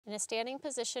In a standing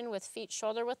position with feet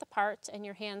shoulder width apart and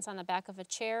your hands on the back of a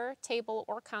chair, table,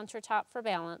 or countertop for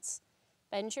balance,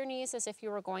 bend your knees as if you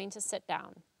were going to sit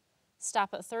down. Stop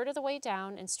a third of the way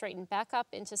down and straighten back up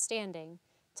into standing,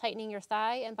 tightening your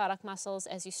thigh and buttock muscles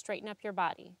as you straighten up your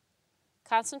body.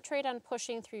 Concentrate on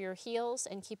pushing through your heels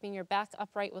and keeping your back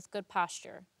upright with good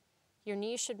posture. Your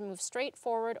knees should move straight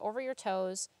forward over your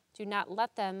toes. Do not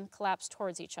let them collapse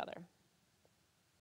towards each other.